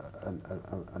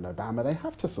Obama, they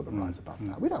have to sort of rise above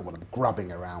that. We don't want them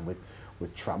grubbing around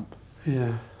with Trump.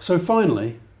 Yeah. So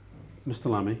finally, Mr.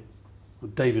 Lammy, or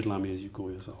David Lammy as you call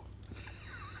yourself,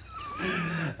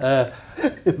 the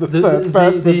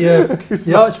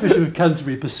Archbishop of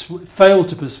Canterbury failed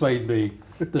to persuade me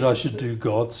that I should do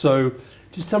God. So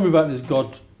just tell me about this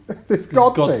God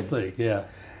thing. Yeah.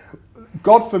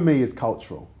 God for me is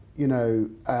cultural.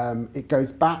 It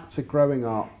goes back to growing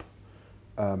up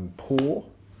poor,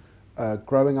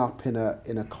 growing up in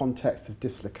a context of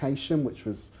dislocation, which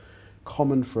was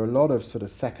common for a lot of sort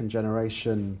of second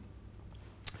generation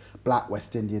black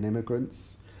West Indian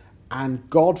immigrants. And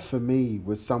God for me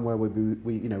was somewhere where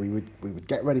we would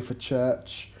get ready for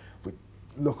church, we'd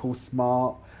look all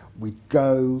smart, we'd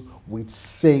go, we'd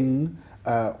sing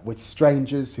with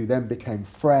strangers who then became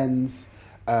friends.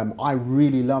 I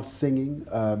really loved singing,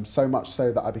 so much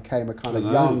so that I became a kind of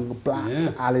young black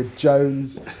Aled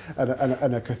Jones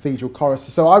and a cathedral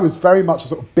chorister. So I was very much a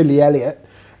sort of Billy Elliot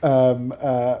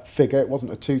figure. It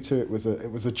wasn't a tutu; it was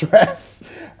a dress.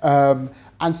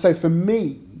 And so for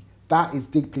me, that is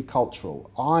deeply cultural.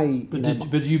 But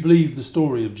do you believe the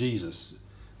story of Jesus?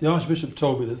 The Archbishop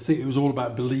told me that it was all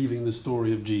about believing the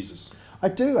story of Jesus. I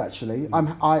do actually.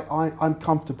 I'm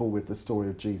comfortable with the story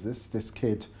of Jesus. This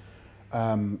kid.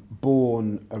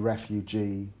 Born a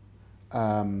refugee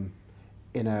in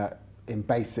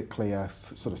basically a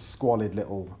sort of squalid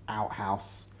little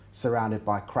outhouse surrounded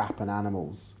by crap and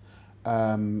animals.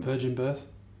 Virgin birth?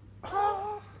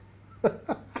 Come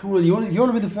on, if you want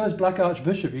to be the first black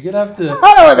archbishop, you're going to have to, get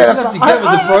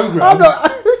with the programme.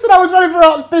 Who said I was ready for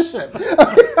archbishop?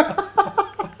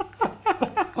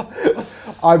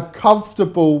 I'm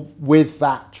comfortable with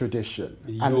that tradition.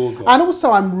 And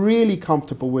also I'm really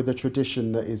comfortable with a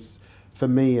tradition that is, for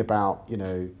me, about,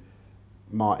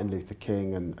 Martin Luther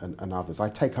King and others. I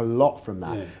take a lot from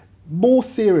that. Yeah. More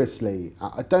seriously,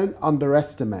 I don't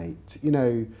underestimate,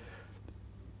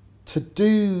 to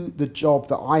do the job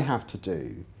that I have to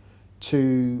do,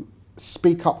 to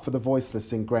speak up for the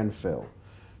voiceless in Grenfell,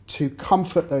 to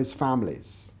comfort those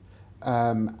families,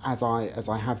 as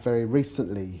I have very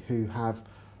recently, who have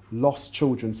lost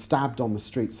children stabbed on the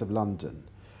streets of London,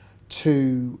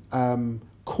 to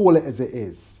call it as it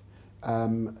is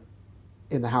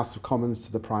in the House of Commons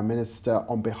to the Prime Minister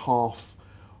on behalf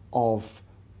of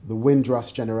the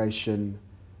Windrush generation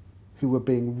who were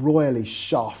being royally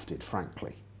shafted,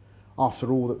 frankly,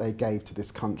 after all that they gave to this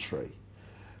country,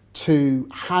 to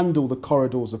handle the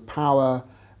corridors of power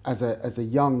as a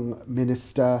young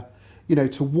minister,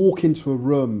 to walk into a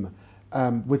room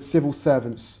with civil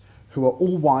servants who are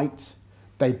all white,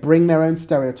 they bring their own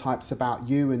stereotypes about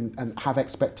you and have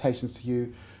expectations to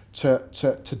you,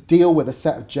 to deal with a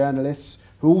set of journalists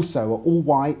who also are all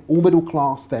white, all middle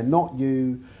class, they're not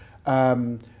you,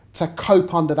 to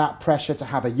cope under that pressure, to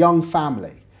have a young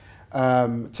family,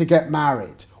 to get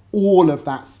married, all of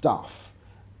that stuff.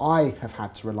 I have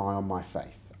had to rely on my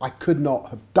faith. I could not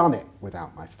have done it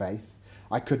without my faith.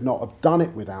 I could not have done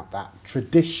it without that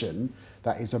tradition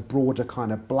that is a broader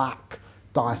kind of black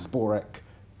diasporic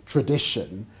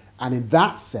tradition. And in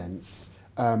that sense,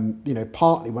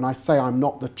 partly when I say I'm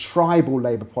not the tribal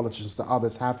Labour politicians that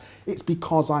others have, it's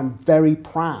because I'm very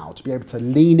proud to be able to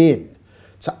lean in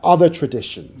to other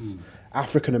traditions,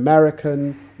 African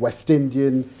American, West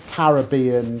Indian,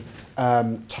 Caribbean,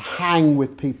 to hang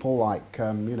with people like,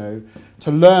 you know,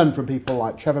 to learn from people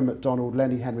like Trevor McDonald,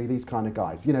 Lenny Henry, these kind of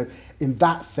guys. You know, in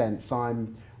that sense,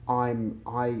 you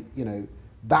know,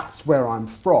 that's where I'm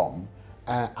from,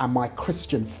 and my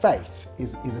Christian faith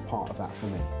is a part of that for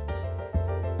me.